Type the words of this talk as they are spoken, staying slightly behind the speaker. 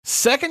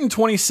Second and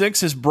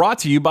 26 is brought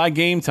to you by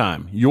Game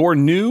Time, your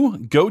new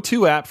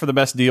go-to app for the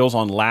best deals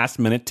on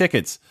last-minute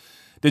tickets.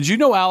 Did you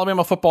know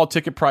Alabama football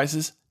ticket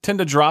prices tend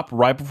to drop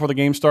right before the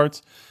game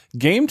starts?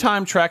 Game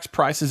Time tracks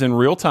prices in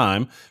real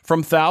time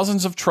from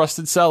thousands of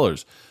trusted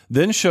sellers,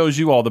 then shows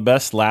you all the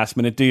best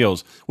last-minute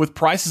deals with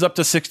prices up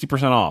to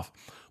 60% off.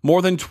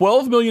 More than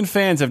 12 million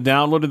fans have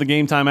downloaded the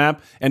Game Time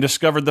app and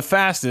discovered the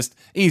fastest,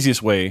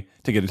 easiest way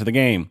to get into the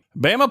game.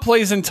 Bama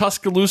plays in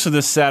Tuscaloosa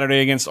this Saturday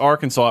against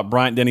Arkansas at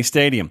Bryant-Denny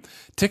Stadium.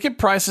 Ticket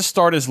prices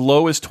start as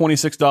low as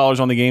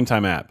 $26 on the Game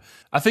Time app.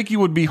 I think you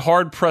would be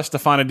hard-pressed to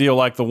find a deal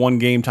like the one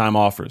Game Time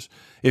offers.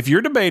 If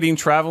you're debating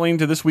traveling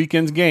to this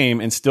weekend's game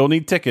and still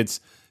need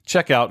tickets,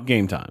 check out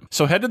Game Time.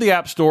 So head to the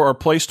App Store or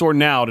Play Store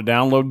now to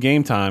download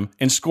Game Time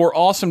and score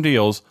awesome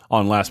deals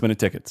on last-minute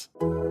tickets.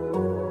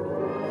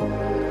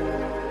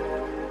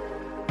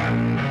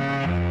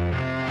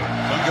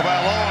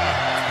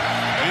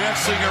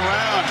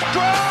 Around,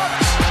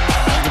 dropped!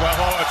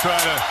 Tagovailoa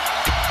trying to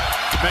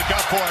make up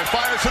for it.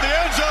 Fires to the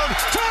end zone.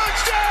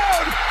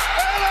 Touchdown!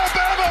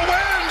 Alabama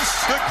wins!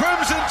 The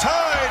Crimson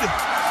Tide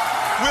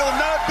will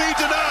not be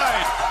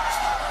denied.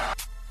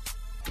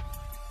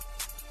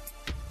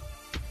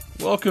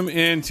 Welcome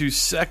into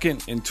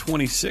Second and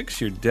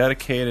 26, your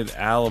dedicated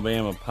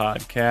Alabama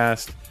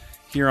podcast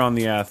here on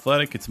The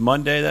Athletic. It's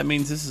Monday. That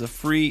means this is a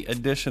free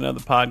edition of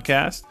the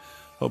podcast.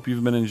 Hope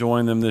you've been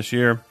enjoying them this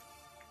year.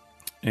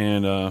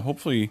 And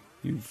hopefully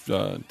you've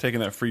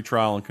taken that free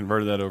trial and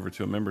converted that over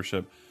to a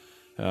membership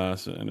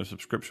and a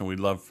subscription.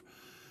 We'd love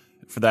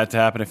for that to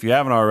happen. If you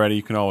haven't already,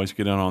 you can always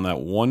get in on that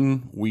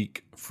 1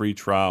 week free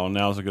trial.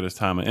 Now's as good as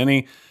time as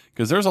any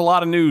because there's a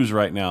lot of news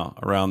right now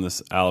around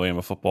this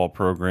Alabama football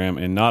program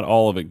and not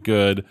all of it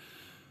good.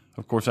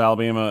 Of course,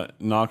 Alabama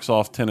knocks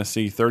off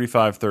Tennessee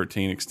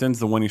 35-13, extends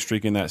the winning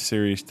streak in that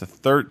series to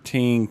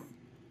 13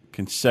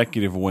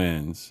 consecutive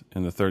wins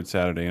in the third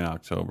Saturday in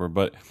October.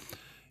 But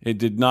it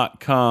did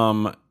not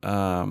come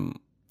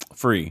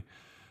free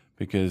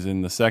because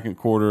in the second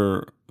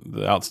quarter,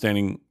 the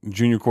outstanding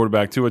junior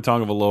quarterback Tua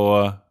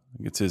Tagovailoa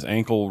gets his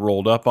ankle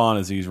rolled up on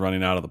as he's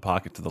running out of the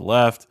pocket to the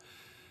left.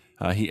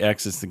 He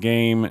exits the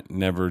game,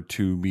 never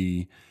to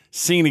be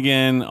seen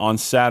again on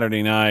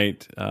Saturday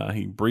night.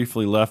 He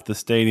briefly left the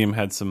stadium,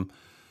 had some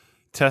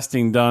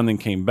testing done, then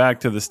came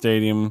back to the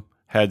stadium,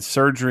 had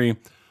surgery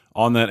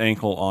on that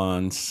ankle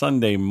on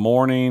Sunday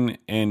morning,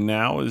 and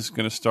now is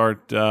going to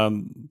start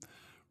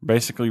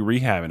basically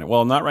rehabbing it.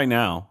 Well, not right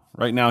now.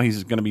 Right now,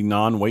 he's going to be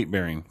non-weight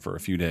bearing for a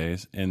few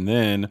days. And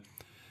then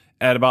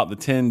at about the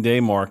 10-day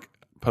mark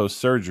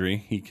post-surgery,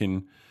 he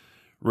can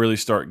really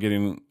start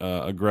getting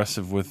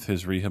aggressive with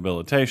his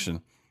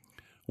rehabilitation.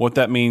 What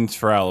that means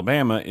for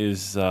Alabama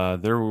is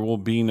there will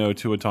be no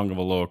Tua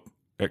Tagovailoa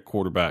at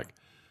quarterback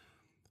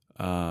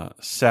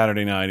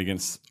Saturday night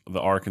against the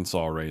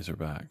Arkansas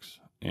Razorbacks.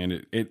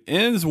 And it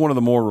ends one of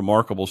the more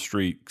remarkable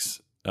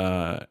streaks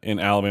in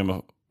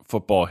Alabama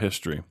football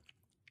history.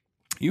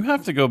 You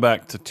have to go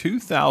back to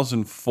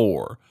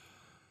 2004,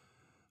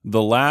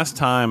 the last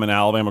time an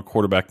Alabama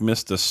quarterback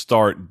missed a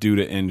start due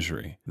to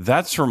injury.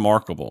 That's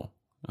remarkable.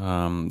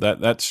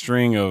 That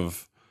string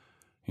of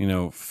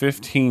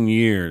 15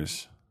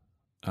 years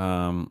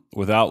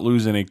without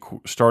losing a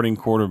starting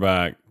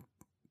quarterback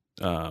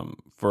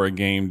for a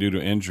game due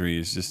to injury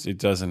is just, it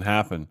doesn't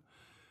happen.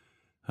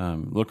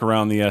 Look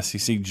around the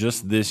SEC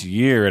just this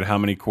year at how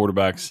many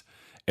quarterbacks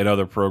at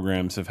other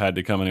programs have had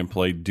to come in and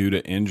play due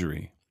to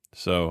injury.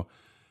 So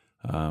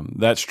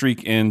that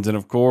streak ends, and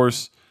of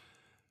course,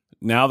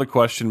 now the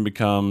question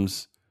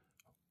becomes,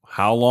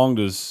 how long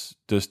does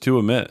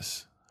Tua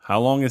miss? How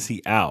long is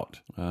he out?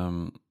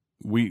 There's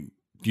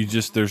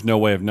no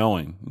way of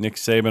knowing. Nick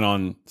Saban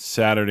on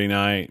Saturday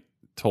night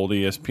told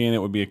ESPN it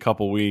would be a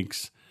couple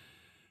weeks.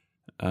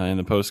 In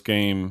the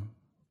post-game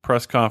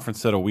press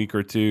conference, said a week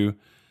or two,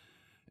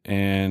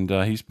 and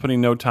he's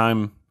putting no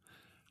time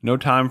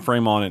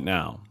frame on it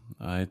now.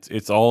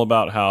 It's all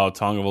about how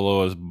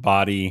Tagovailoa's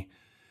body,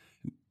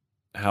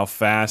 how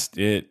fast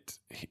it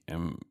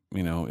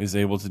is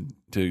able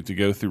to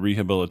go through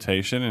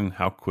rehabilitation and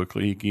how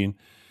quickly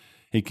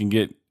he can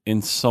get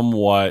in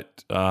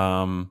somewhat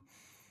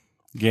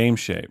game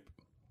shape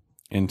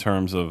in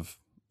terms of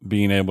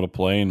being able to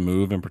play and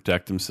move and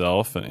protect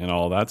himself and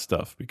all that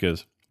stuff,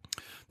 because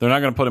they're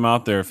not going to put him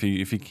out there if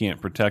he can't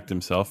protect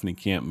himself and he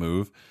can't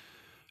move.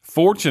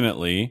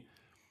 Fortunately,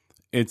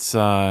 it's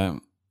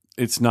not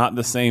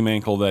the same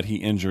ankle that he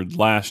injured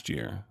last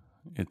year.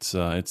 It's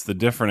the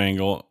different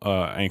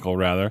ankle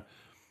rather,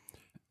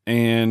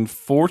 and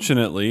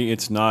fortunately,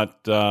 it's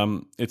not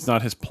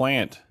his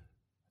plant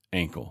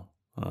ankle.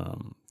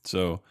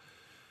 So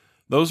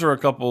those are a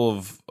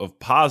couple of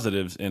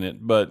positives in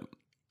it, but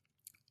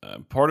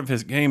part of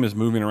his game is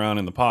moving around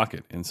in the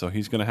pocket, and so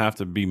he's going to have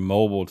to be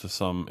mobile to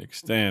some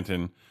extent.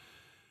 And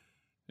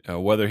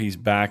whether he's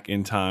back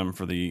in time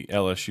for the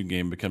LSU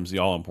game becomes the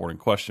all-important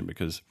question,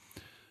 because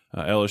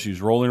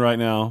LSU's rolling right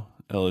now.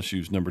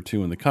 LSU's number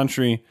 2 in the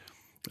country.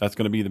 That's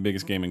going to be the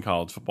biggest game in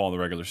college football in the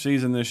regular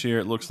season this year,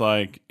 it looks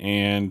like,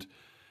 and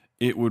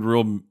it would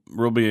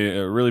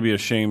really be a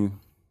shame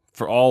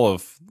for all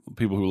of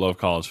people who love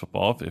college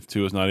football, if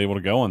Tua is not able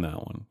to go on that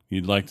one.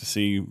 You'd like to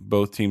see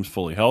both teams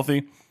fully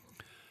healthy,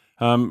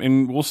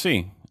 and we'll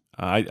see.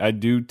 I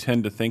do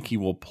tend to think he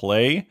will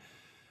play,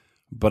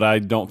 but I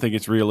don't think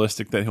it's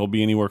realistic that he'll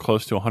be anywhere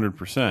close to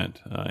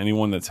 100%.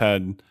 Anyone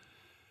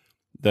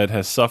that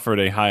has suffered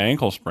a high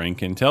ankle sprain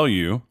can tell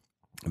you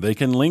they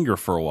can linger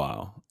for a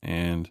while.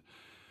 And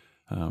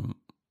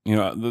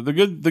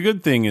the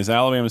good thing is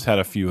Alabama's had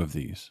a few of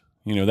these.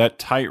 That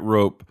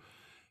tightrope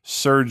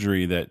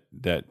surgery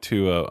that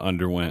Tua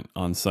underwent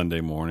on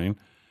Sunday morning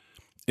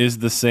is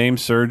the same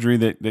surgery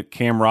that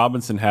Cam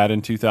Robinson had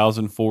in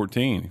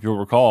 2014. If you'll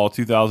recall,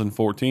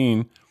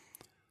 2014,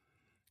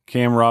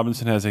 Cam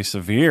Robinson has a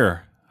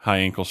severe high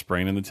ankle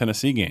sprain in the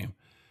Tennessee game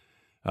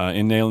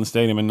in Neyland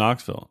Stadium in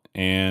Knoxville.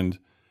 And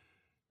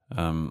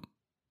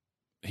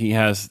he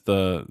has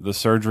the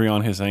surgery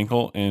on his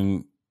ankle,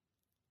 and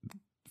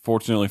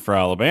fortunately for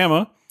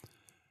Alabama,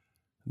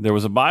 there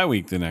was a bye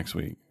week the next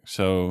week.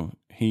 So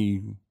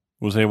he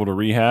was able to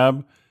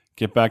rehab,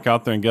 get back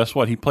out there, and guess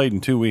what? He played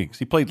in 2 weeks.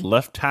 He played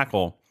left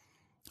tackle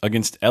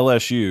against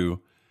LSU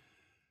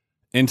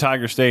in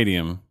Tiger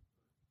Stadium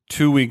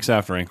 2 weeks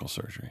after ankle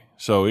surgery.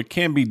 So it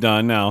can be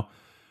done. Now,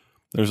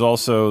 there's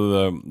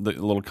also the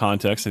little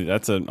context.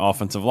 That's an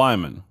offensive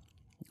lineman.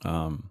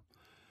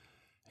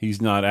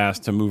 He's not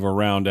asked to move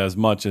around as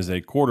much as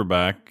a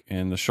quarterback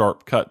and the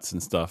sharp cuts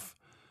and stuff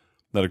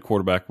that a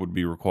quarterback would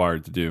be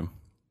required to do.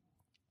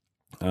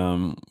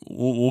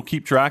 We'll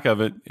keep track of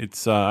it.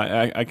 It's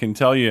I can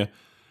tell you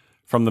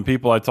from the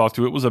people I talked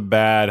to, it was a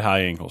bad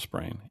high ankle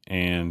sprain.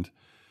 And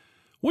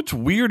what's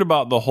weird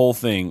about the whole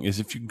thing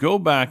is if you go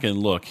back and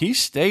look, he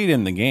stayed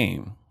in the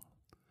game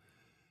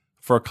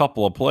for a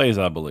couple of plays,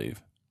 I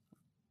believe.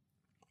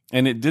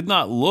 And it did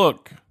not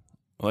look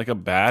like a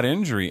bad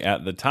injury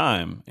at the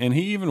time. And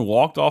he even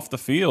walked off the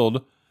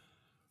field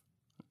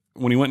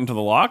when he went into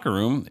the locker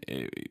room.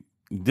 It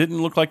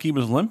didn't look like he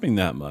was limping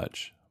that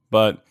much.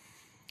 But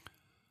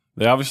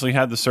they obviously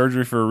had the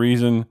surgery for a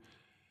reason.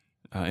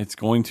 It's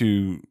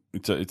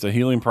a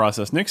healing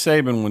process. Nick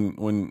Saban,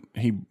 when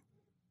he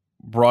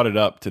brought it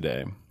up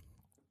today,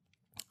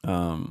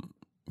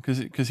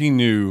 because he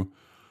knew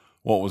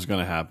what was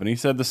going to happen, he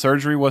said the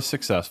surgery was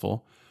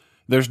successful.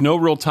 There's no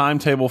real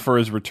timetable for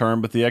his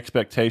return, but the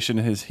expectation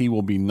is he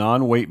will be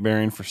non-weight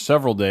bearing for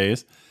several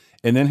days,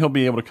 and then he'll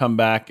be able to come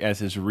back as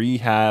his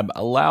rehab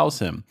allows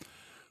him.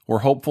 We're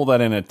hopeful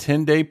that in a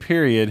 10-day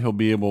period, he'll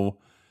be able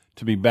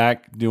to be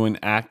back doing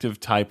active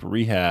type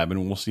rehab,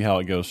 and we'll see how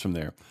it goes from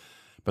there.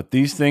 But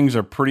these things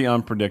are pretty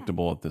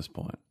unpredictable at this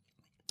point.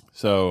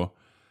 So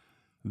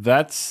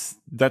that's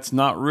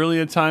not really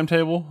a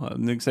timetable.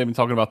 Nick Saban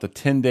talking about the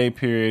 10-day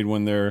period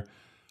when they're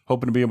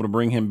hoping to be able to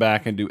bring him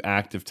back and do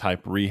active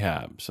type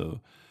rehab.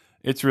 So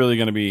it's really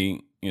going to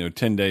be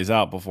 10 days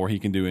out before he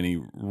can do any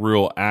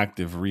real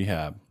active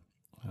rehab.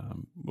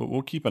 But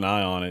we'll keep an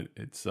eye on it.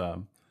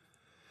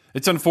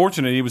 It's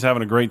unfortunate. He was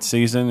having a great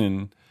season,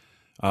 and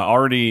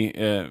already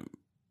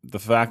the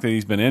fact that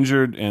he's been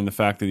injured and the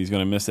fact that he's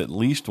going to miss at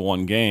least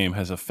one game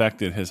has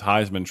affected his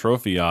Heisman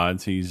Trophy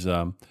odds.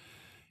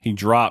 He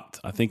dropped.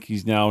 I think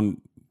he's now,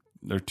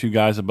 there are two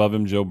guys above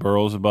him. Joe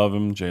Burrow's above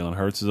him. Jalen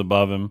Hurts is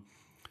above him.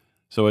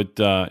 So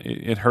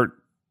it hurt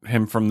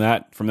him from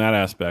that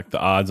aspect. The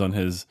odds on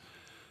his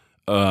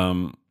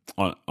on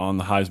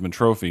the Heisman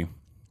Trophy,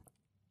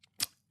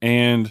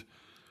 and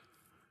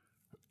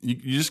you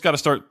just got to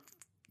start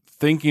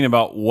thinking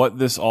about what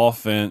this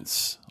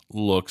offense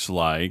looks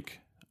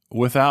like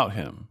without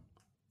him.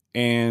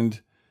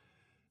 And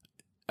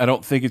I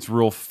don't think it's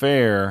real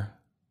fair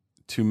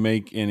to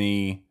make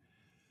any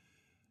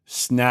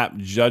snap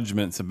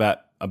judgments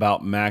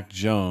about Mac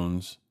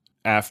Jones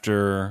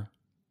after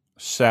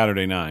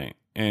Saturday night.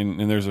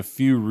 And there's a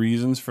few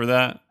reasons for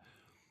that.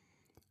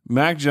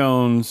 Mac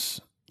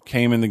Jones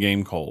came in the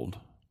game cold.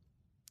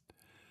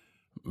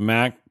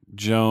 Mac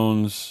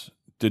Jones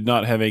did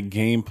not have a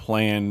game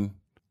plan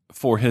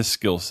for his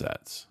skill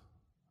sets.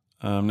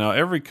 Now,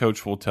 every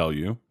coach will tell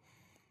you,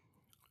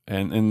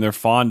 and they're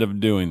fond of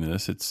doing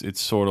this.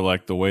 It's sort of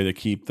like the way to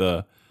keep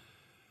the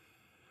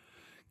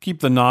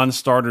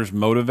non-starters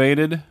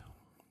motivated.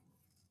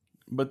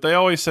 But they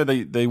always say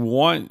they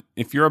want,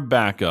 if you're a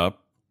backup,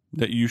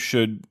 that you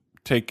should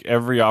take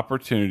every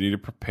opportunity to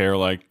prepare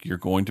like you're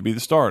going to be the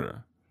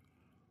starter,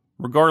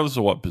 regardless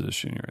of what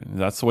position you're in.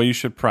 That's the way you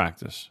should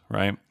practice,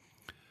 right?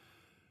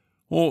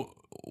 Well,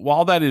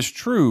 while that is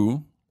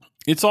true,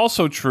 it's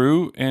also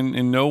true,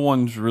 and no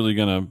one's really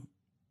going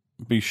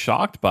to be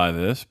shocked by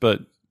this, but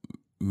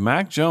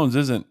Mac Jones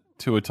isn't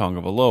Tua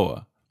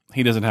Tagovailoa.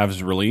 He doesn't have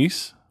his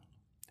release.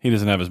 He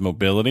doesn't have his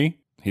mobility.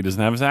 He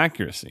doesn't have his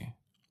accuracy.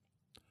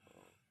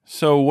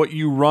 So what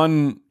you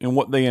run and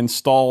what they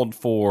installed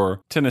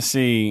for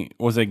Tennessee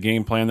was a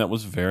game plan that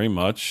was very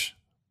much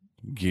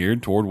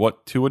geared toward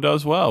what Tua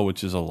does well,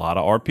 which is a lot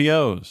of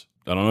RPOs.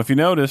 I don't know if you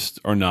noticed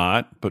or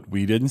not, but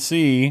we didn't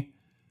see.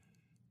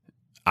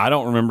 I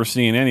don't remember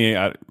seeing any.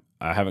 I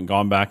haven't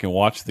gone back and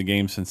watched the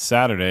game since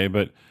Saturday,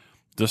 but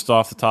just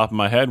off the top of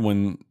my head,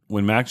 when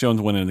Mac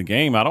Jones went into the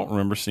game, I don't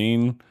remember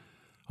seeing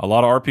a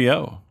lot of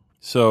RPO.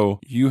 So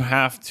you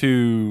have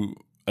to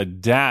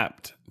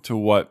adapt to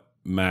what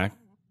Mac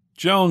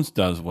Jones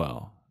does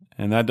well.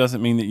 And that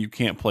doesn't mean that you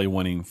can't play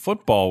winning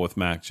football with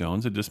Mac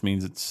Jones. It just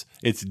means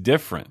it's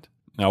different.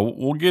 Now,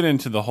 we'll get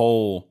into the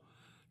whole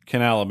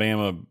can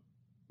Alabama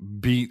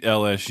beat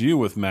LSU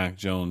with Mac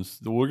Jones.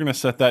 We're going to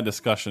set that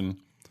discussion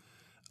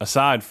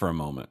aside for a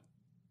moment.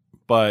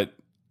 But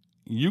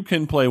you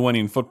can play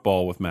winning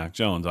football with Mac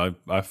Jones.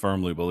 I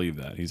firmly believe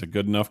that. He's a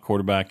good enough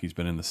quarterback. He's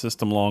been in the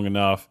system long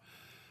enough.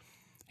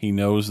 He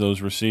knows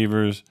those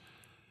receivers.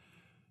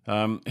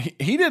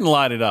 He didn't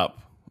light it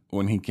up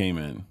when he came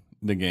in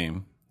the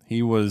game.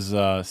 He was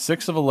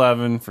 6 of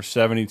 11 for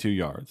 72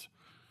 yards.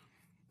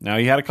 Now,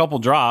 he had a couple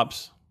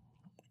drops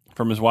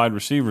from his wide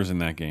receivers in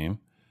that game.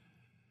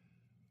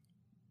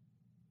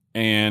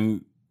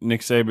 And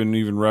Nick Saban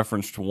even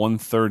referenced 1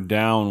 third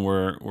down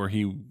where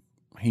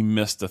he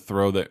missed a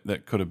throw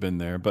that could have been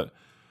there. But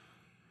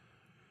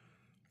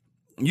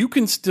you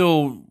can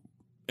still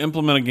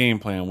implement a game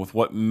plan with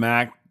what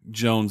Mac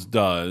Jones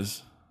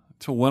does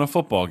to win a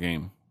football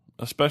game,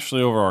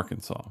 especially over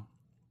Arkansas.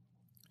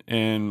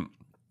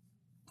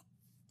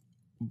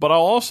 But I'll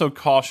also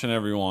caution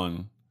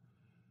everyone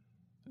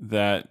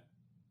that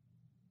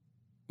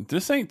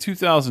this ain't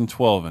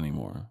 2012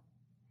 anymore.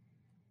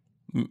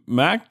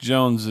 Mac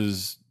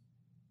Jones's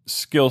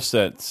skill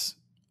sets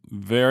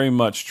very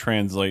much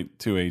translate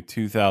to a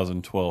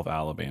 2012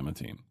 Alabama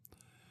team.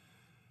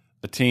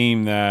 A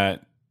team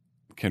that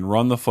can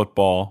run the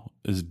football,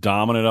 is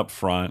dominant up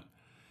front.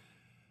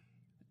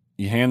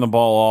 You hand the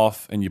ball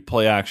off and you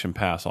play action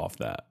pass off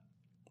that.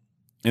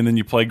 And then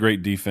you play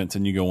great defense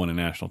and you go win a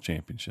national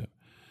championship.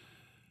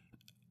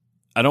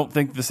 I don't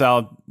think this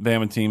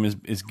Alabama team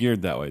is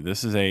geared that way.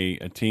 This is a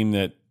team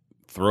that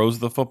throws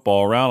the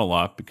football around a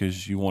lot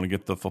because you want to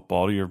get the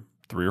football to your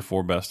 3 or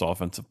 4 best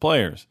offensive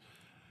players.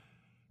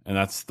 And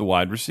that's the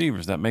wide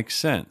receivers. That makes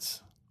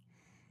sense.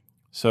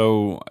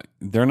 So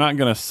they're not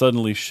going to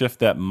suddenly shift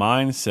that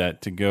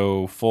mindset to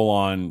go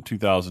full-on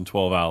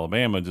 2012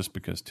 Alabama just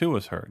because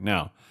Tua's hurt.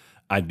 Now,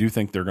 I do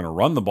think they're going to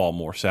run the ball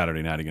more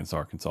Saturday night against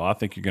Arkansas. I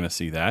think you're going to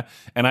see that.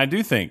 And I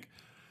do think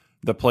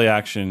the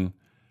play-action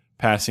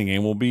passing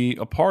game will be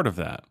a part of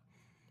that.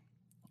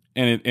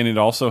 And it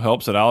also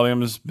helps that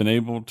Alabama's been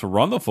able to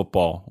run the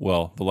football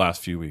well the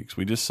last few weeks.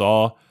 We just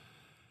saw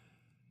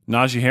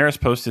Najee Harris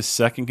post his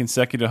 2nd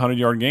consecutive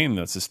 100-yard game.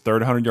 That's his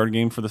 3rd 100-yard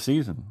game for the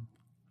season.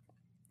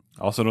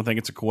 I also don't think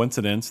it's a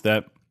coincidence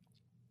that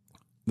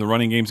the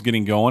running game's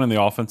getting going and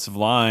the offensive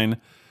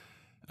line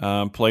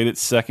played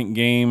its 2nd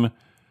game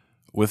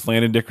with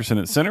Landon Dickerson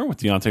at center, with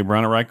Deontay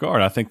Brown at right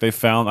guard. I think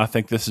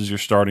this is your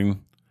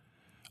starting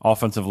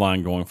offensive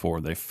line going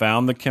forward. They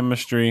found the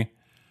chemistry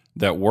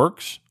that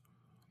works.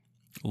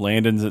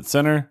 Landon's at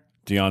center,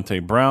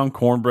 Deontay Brown,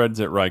 Cornbread's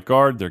at right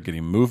guard. They're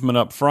getting movement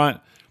up front.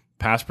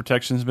 Pass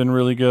protection's been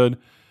really good.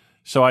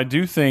 So I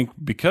do think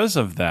because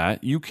of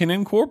that, you can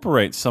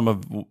incorporate some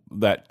of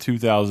that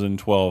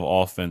 2012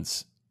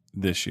 offense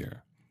this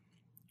year.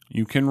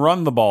 You can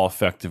run the ball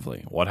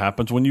effectively. What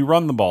happens when you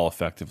run the ball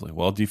effectively?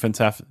 Well,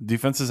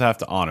 defenses have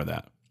to honor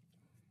that.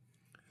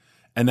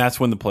 And that's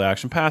when the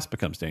play-action pass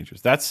becomes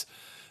dangerous.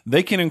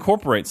 They can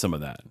incorporate some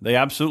of that. They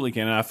absolutely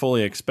can, and I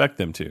fully expect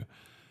them to.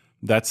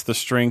 That's the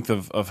strength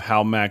of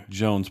how Mac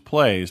Jones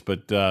plays,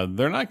 but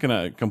they're not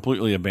going to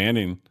completely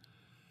abandon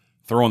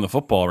throwing the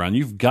football around.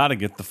 You've got to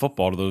get the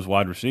football to those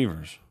wide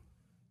receivers.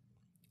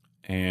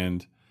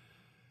 And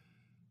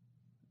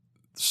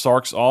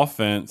Sark's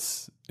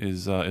offense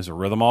is a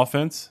rhythm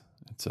offense.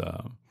 It's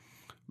a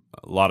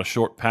lot of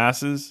short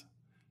passes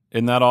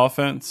in that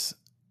offense,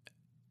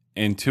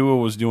 and Tua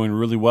was doing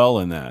really well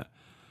in that.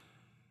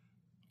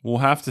 We'll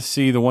have to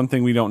see. The one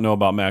thing we don't know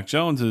about Mac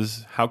Jones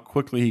is how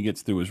quickly he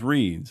gets through his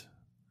reads.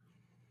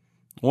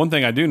 One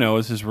thing I do know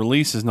is his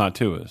release is not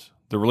Tua's.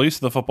 The release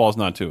of the football is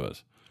not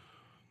Tua's.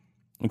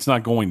 It's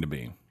not going to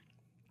be.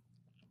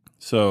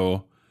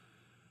 So,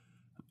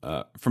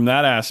 from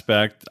that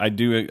aspect, I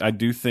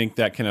do think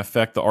that can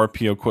affect the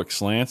RPO quick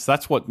slants.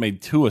 That's what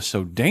made Tua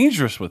so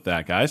dangerous with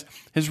that, guys.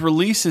 His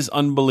release is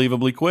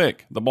unbelievably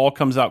quick. The ball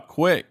comes out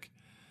quick.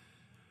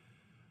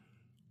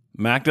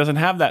 Mac doesn't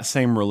have that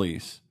same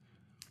release.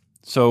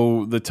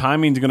 So the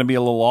timing's going to be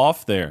a little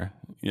off there.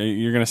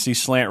 You're going to see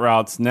slant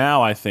routes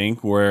now, I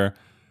think, where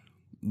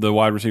the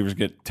wide receivers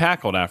get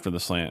tackled after the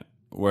slant.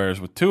 Whereas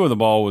with Tua, the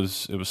ball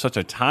was such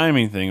a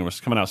timing thing. It was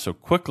coming out so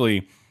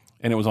quickly,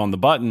 and it was on the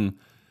button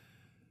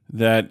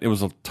that it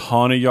was a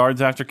ton of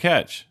yards after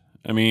catch.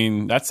 I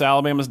mean, that's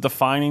Alabama's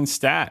defining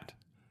stat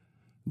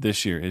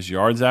this year, is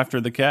yards after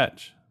the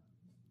catch.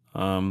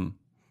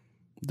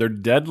 They're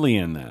deadly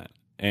in that,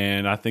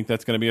 and I think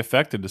that's going to be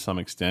affected to some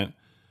extent.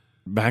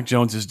 Mac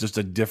Jones is just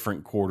a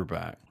different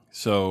quarterback.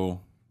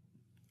 So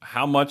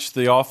how much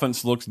the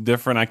offense looks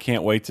different, I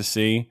can't wait to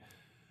see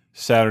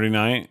Saturday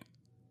night.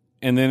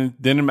 And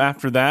then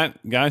after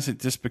that, guys, it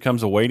just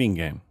becomes a waiting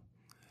game.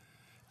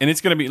 And it's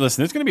going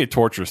to be a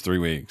torturous 3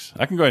 weeks.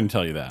 I can go ahead and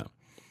tell you that.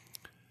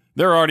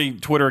 There are already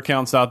Twitter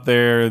accounts out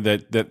there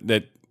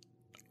that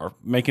are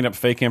making up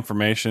fake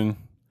information.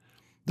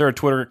 There are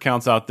Twitter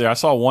accounts out there. I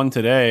saw one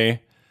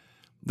today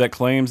that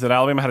claims that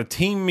Alabama had a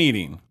team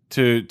meeting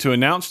to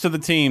announce to the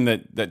team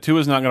that Tua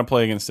is not going to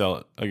play against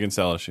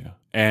LSU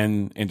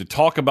and to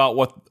talk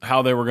about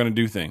how they were going to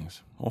do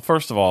things. Well,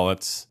 first of all,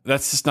 that's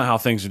just not how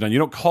things are done. You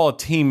don't call a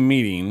team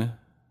meeting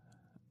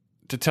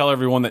to tell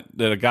everyone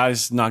that a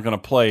guy's not going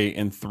to play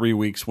in 3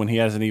 weeks when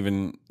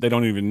they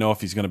don't even know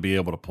if he's going to be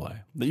able to play.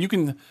 That you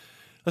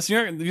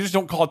just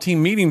don't call a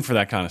team meeting for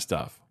that kind of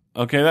stuff.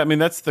 Okay,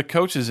 that's the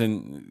coaches,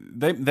 and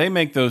they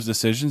make those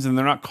decisions, and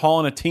they're not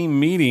calling a team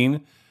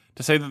meeting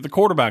to say that the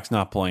quarterback's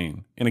not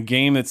playing in a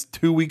game that's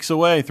 2 weeks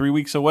away, 3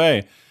 weeks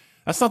away.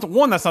 That's not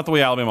the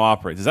way Alabama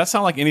operates. Does that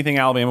sound like anything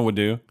Alabama would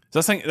do?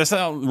 Does that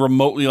sound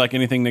remotely like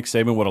anything Nick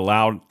Saban would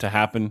allow to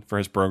happen for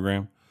his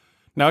program?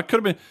 Now, it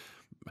could have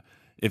been,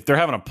 if they're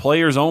having a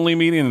players-only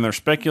meeting and they're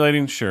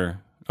speculating, sure,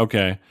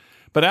 okay.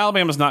 But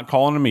Alabama's not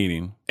calling a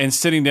meeting and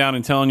sitting down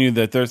and telling you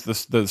that there's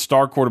the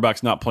star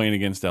quarterback's not playing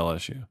against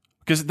LSU.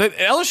 Because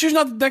LSU's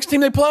not the next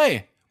team they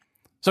play.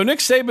 So Nick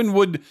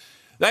Saban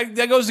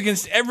that goes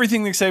against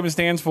everything Nick Saban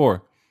stands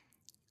for.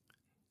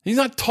 He's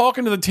not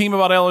talking to the team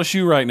about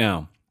LSU right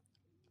now.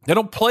 They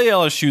don't play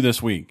LSU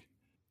this week.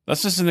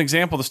 That's just an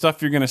example of the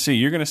stuff you're going to see.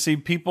 You're going to see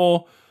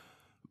people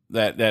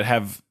that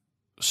have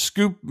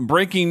scoop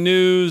breaking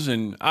news,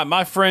 and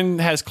my friend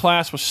has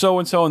class with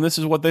so-and-so, and this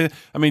is what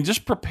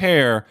just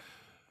prepare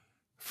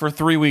for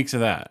 3 weeks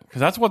of that, because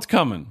that's what's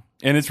coming.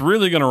 And it's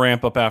really going to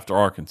ramp up after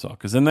Arkansas,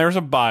 because then there's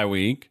a bye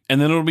week,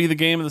 and then it'll be the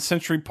game of the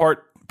century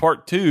part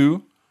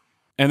 2,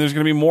 and there's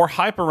going to be more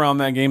hype around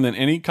that game than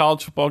any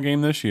college football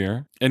game this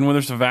year. And when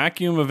there's a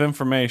vacuum of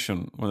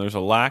information, when there's a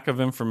lack of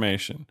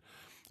information,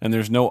 and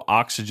there's no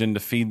oxygen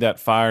to feed that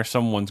fire,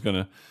 someone's going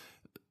to,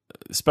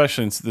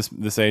 especially in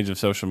this age of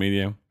social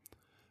media,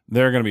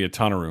 there are going to be a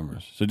ton of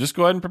rumors. So just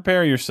go ahead and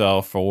prepare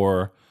yourself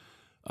for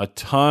a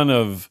ton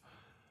of,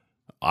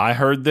 I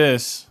heard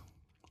this,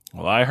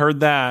 well, I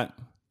heard that.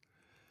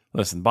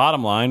 Listen,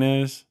 bottom line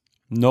is,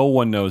 no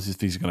one knows if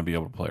he's going to be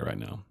able to play right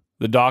now.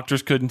 The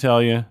doctors couldn't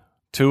tell you.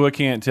 Tua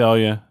can't tell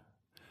you.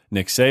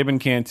 Nick Saban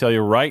can't tell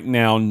you. Right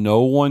now,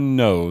 no one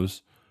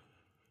knows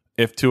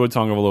if Tua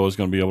Tagovailoa is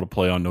going to be able to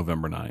play on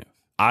November 9th.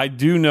 I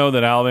do know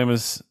that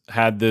Alabama's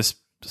had this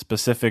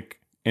specific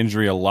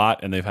injury a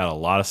lot, and they've had a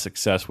lot of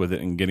success with it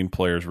in getting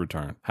players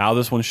returned. How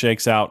this one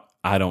shakes out,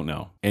 I don't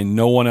know. And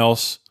no one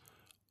else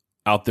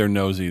out there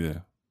knows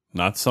either.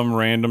 Not some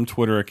random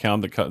Twitter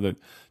account that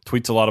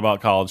tweets a lot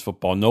about college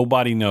football.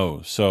 Nobody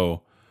knows.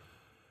 So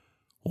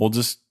we'll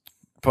just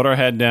put our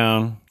head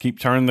down, keep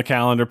turning the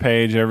calendar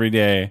page every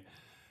day,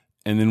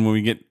 and then when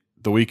we get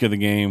the week of the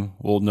game,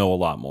 we'll know a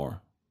lot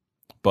more.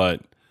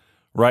 But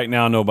right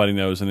now, nobody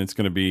knows, and it's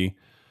going to be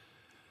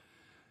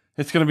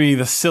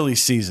the silly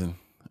season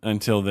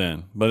until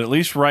then. But at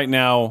least right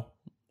now,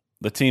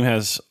 the team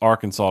has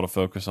Arkansas to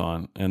focus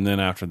on, and then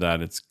after that,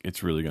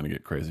 it's really going to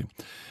get crazy.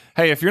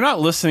 Hey, if you're not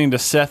listening to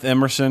Seth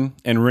Emerson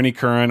and Rennie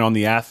Curran on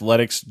the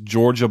Athletics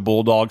Georgia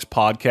Bulldogs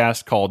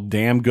podcast called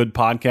Damn Good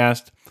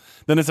Podcast,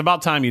 then it's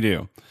about time you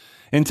do.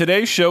 In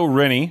today's show,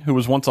 Rennie, who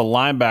was once a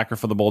linebacker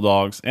for the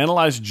Bulldogs,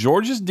 analyzed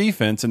Georgia's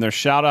defense and their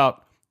shutout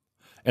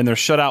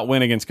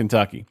win against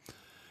Kentucky.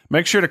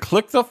 Make sure to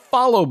click the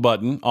follow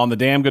button on the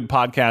Damn Good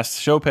Podcast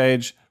show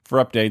page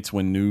for updates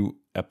when new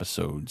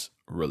episodes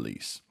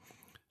release.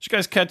 Did you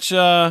guys catch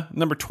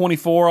number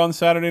 24 on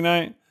Saturday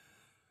night?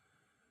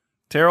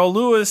 Terrell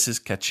Lewis is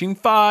catching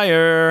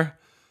fire.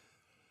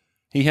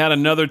 He had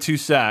another 2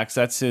 sacks.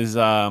 That's his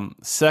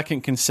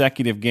second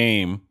consecutive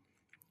game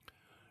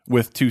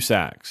with 2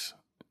 sacks.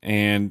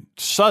 And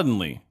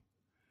suddenly,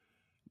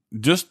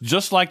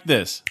 just like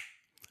this,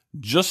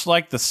 just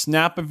like the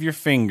snap of your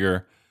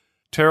finger,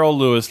 Terrell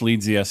Lewis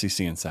leads the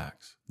SEC in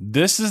sacks.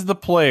 This is the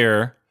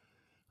player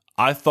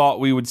I thought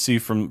we would see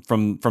from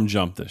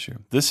jump this year.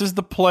 This is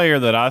the player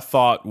that I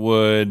thought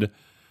would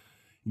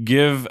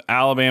give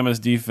Alabama's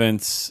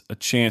defense a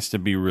chance to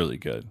be really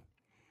good.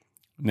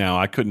 Now,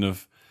 I couldn't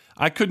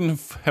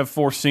have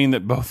foreseen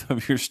that both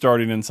of your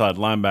starting inside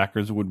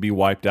linebackers would be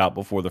wiped out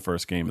before the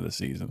first game of the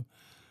season.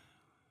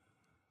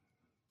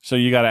 So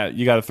you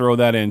gotta throw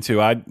that in too.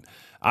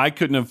 I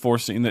couldn't have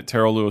foreseen that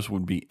Terrell Lewis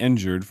would be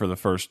injured for the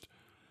first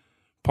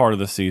part of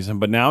the season,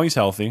 but now he's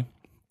healthy.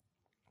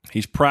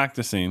 He's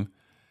practicing,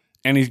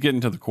 and he's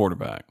getting to the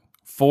quarterback.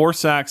 4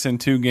 sacks in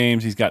 2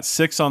 games. He's got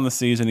 6 on the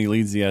season. He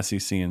leads the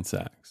SEC in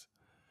sacks.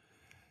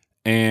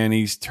 And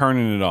he's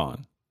turning it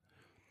on.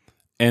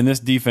 And this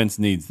defense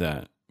needs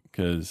that,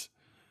 because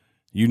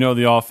you know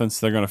the offense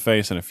they're going to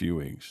face in a few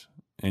weeks.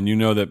 And you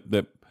know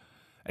that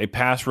a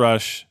pass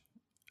rush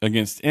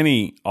against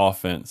any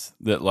offense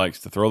that likes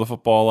to throw the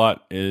football a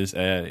lot is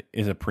a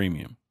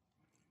premium.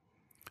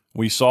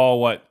 We saw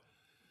what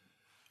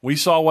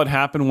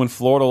happened when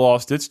Florida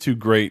lost its 2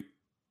 great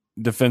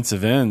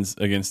defensive ends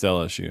against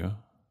LSU.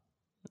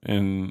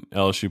 And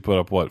LSU put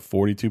up,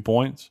 42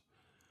 points?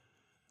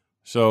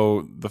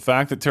 So the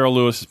fact that Terrell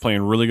Lewis is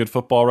playing really good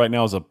football right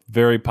now is a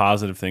very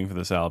positive thing for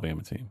this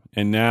Alabama team.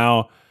 And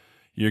now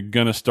you're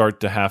going to start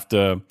to have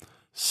to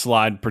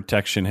slide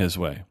protection his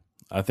way.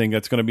 I think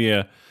that's going to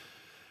be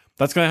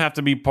That's going to have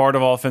to be part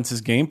of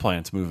offense's game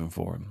plans moving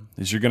forward,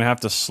 is you're going to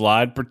have to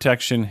slide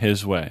protection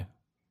his way.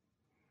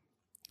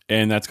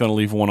 And that's going to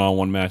leave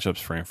one-on-one matchups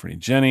for Anthony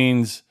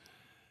Jennings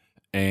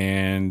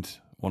and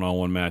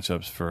one-on-one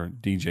matchups for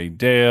DJ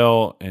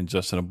Dale and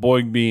Justin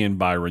Aboigbe and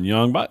Byron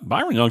Young.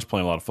 Byron Young's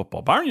playing a lot of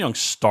football. Byron Young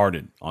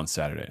started on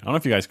Saturday. I don't know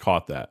if you guys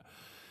caught that,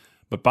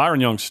 but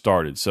Byron Young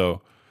started.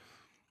 So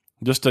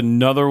just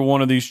another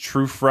one of these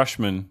true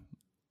freshmen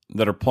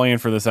that are playing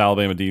for this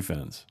Alabama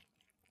defense.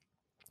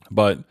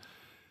 But,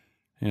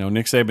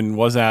 Nick Saban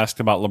was asked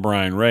about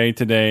LeBron Ray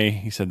today.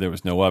 He said there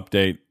was no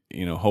update.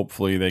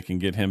 Hopefully they can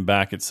get him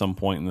back at some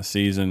point in the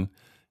season.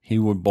 He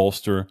would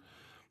bolster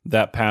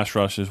that pass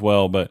rush as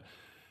well. But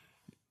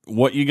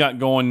what you got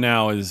going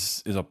now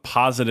is a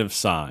positive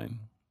sign,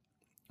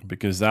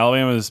 because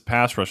Alabama's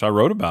pass rush, I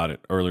wrote about it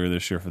earlier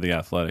this year for The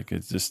Athletic.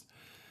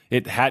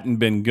 It hadn't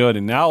been good.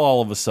 And now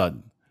all of a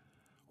sudden,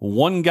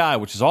 one guy,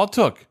 which is all it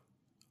took,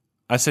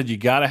 I said, you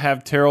got to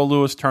have Terrell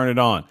Lewis turn it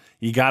on.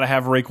 You got to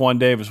have Raekwon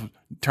Davis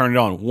turn it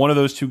on. One of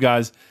those two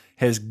guys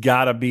has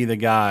got to be the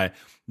guy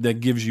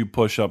that gives you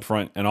push up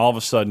front. And all of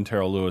a sudden,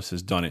 Terrell Lewis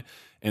has done it.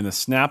 In the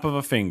snap of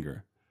a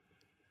finger,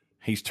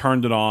 he's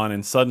turned it on,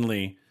 and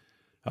suddenly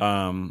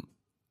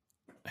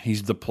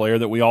he's the player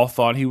that we all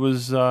thought he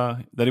was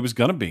going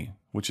to be,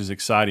 which is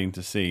exciting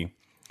to see.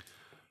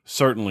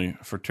 Certainly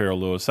for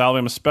Terrell Lewis.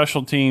 Alabama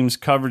special teams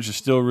coverage is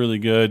still really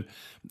good.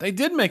 They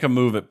did make a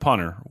move at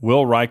punter.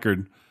 Will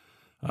Reichard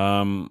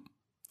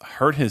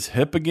hurt his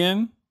hip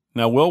again.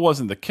 Now, Will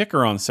wasn't the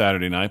kicker on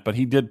Saturday night, but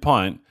he did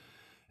punt,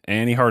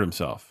 and he hurt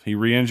himself. He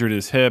re-injured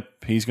his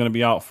hip. He's going to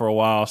be out for a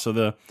while. So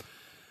I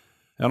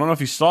don't know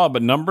if you saw it,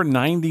 but number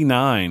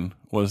 99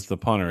 was the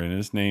punter, and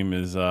his name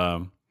is,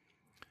 I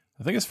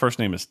think his first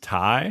name is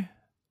Ty.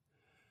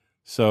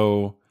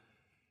 So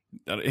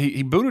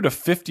he booted a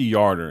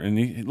 50-yarder,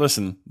 and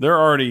listen, there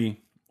are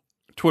already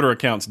Twitter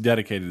accounts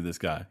dedicated to this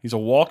guy. He's a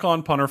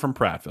walk-on punter from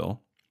Prattville.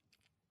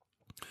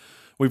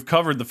 We've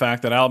covered the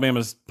fact that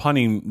Alabama's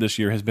punting this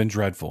year has been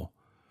dreadful,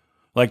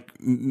 like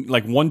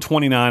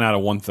 129 out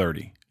of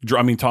 130.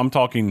 I mean, I'm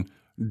talking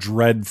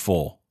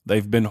dreadful.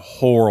 They've been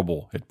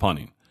horrible at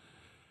punting.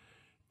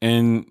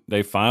 And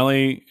they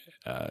finally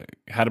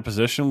had a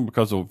position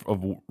because of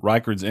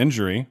Reichard's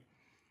injury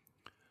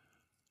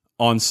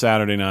on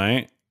Saturday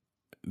night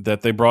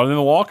that they brought in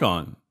a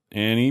walk-on,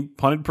 and he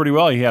punted pretty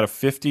well. He had a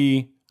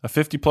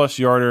 50-plus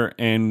yarder,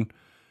 and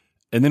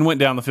then went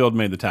down the field and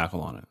made the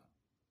tackle on it.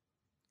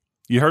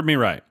 You heard me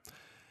right.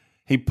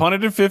 He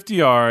punted it 50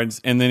 yards,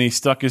 and then he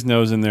stuck his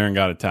nose in there and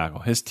got a tackle.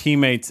 His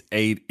teammates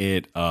ate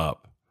it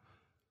up.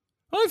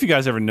 I don't know if you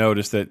guys ever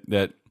noticed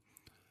that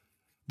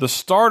the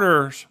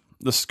starters,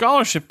 the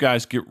scholarship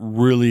guys, get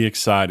really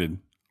excited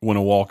when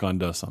a walk-on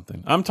does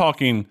something. I'm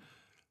talking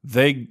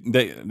they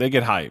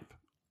get hype.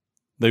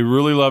 They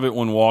really love it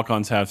when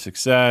walk-ons have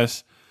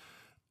success,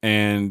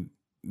 and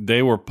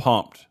they were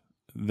pumped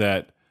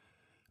that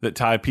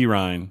Ty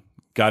Perine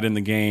got in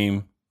the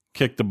game,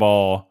 kicked the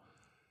ball,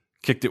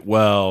 kicked it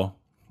well.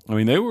 I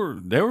mean, they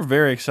were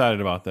very excited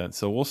about that.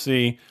 So we'll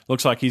see.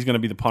 Looks like he's going to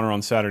be the punter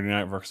on Saturday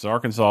night versus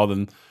Arkansas.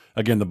 Then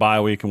again, the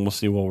bye week, and we'll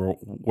see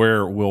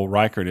where Will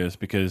Reichard is,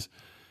 because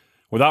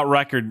without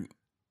Reichard,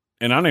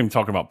 and I'm not even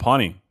talking about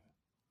punting. I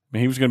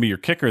mean, he was going to be your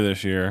kicker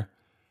this year,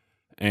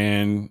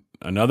 and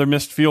another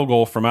missed field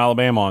goal from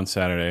Alabama on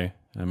Saturday.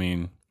 I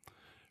mean,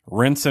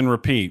 rinse and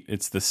repeat.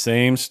 It's the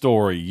same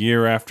story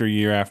year after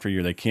year after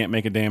year. They can't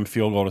make a damn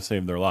field goal to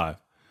save their life.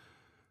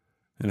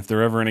 And if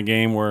they're ever in a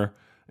game where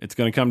it's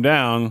going to come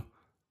down,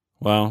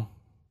 well,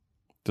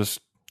 just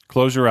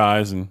close your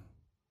eyes, and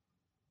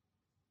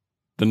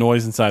the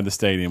noise inside the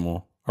stadium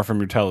or from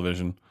your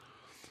television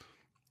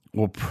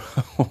will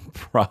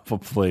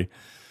probably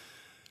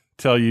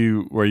tell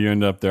you where you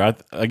end up there.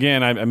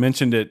 I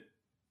mentioned it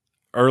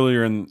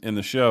earlier in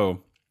the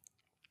show.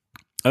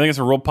 I think it's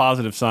a real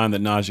positive sign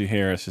that Najee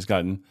Harris he's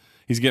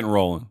getting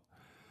rolling.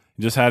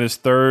 He just had his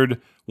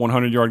third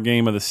 100-yard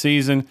game of the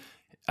season.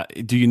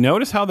 Do you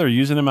notice how they're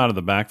using him out of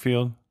the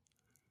backfield?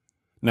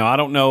 Now, I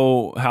don't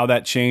know how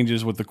that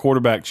changes with the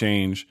quarterback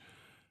change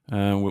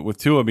with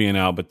Tua being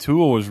out, but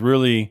Tua was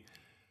really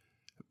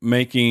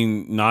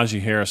making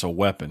Najee Harris a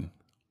weapon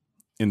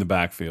in the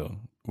backfield,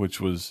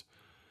 which was,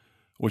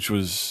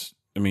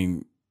 I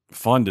mean,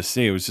 fun to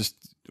see. It was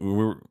just, we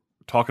were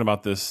talking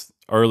about this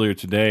earlier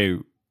today.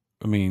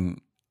 I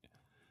mean,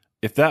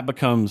 if that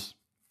becomes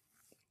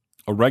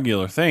a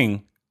regular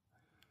thing,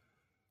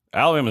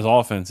 Alabama's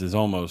offense is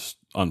almost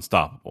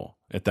unstoppable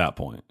at that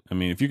point. I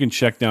mean, if you can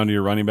check down to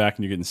your running back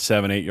and you're getting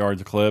 7-8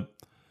 yards a clip,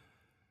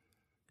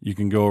 you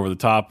can go over the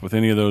top with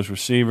any of those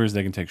receivers.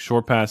 They can take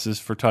short passes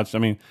for touch. I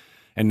mean,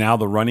 and now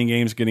the running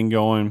game's getting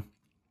going.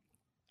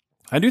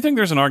 I do think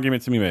there's an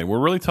argument to be made. We're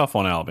really tough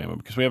on Alabama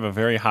because we have a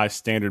very high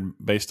standard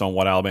based on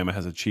what Alabama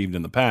has achieved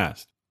in the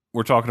past.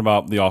 We're talking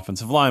about the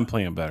offensive line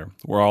playing better.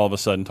 We're all of a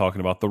sudden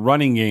talking about the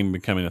running game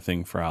becoming a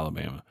thing for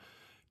Alabama.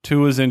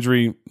 Tua's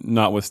injury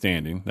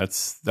notwithstanding,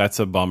 that's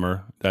a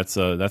bummer.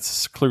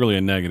 That's clearly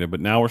a negative.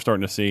 But now we're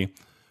starting to see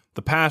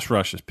the pass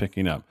rush is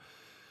picking up.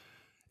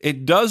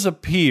 it does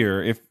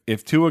appear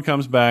if Tua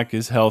comes back,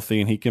 is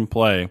healthy, and he can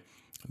play,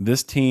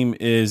 this team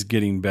is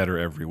getting better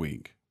every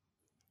week.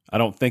 I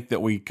don't think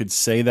that we could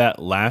say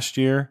that last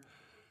year.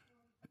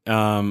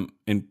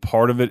 And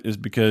part of it is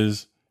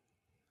because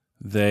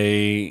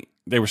they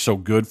were so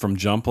good from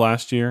jump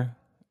last year,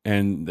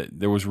 and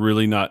there was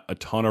really not a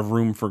ton of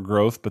room for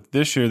growth. But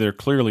this year there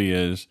clearly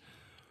is,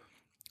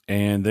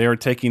 and they are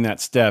taking that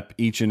step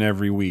each and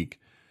every week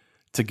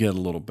to get a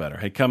little better.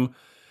 Hey, come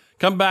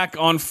back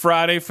on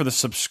Friday for the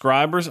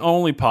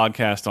subscribers-only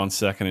podcast on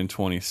 2nd and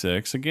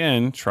 26.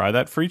 Again, try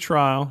that free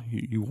trial.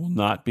 You will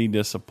not be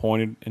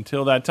disappointed.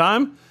 Until that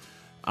time,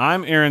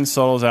 I'm Aaron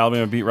Suttles,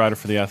 Alabama beat writer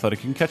for The Athletic.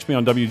 You can catch me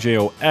on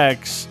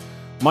WJOX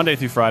Monday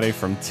through Friday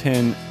from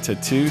 10 to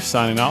 2,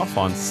 signing off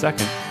on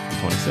 2nd and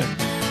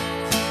 26.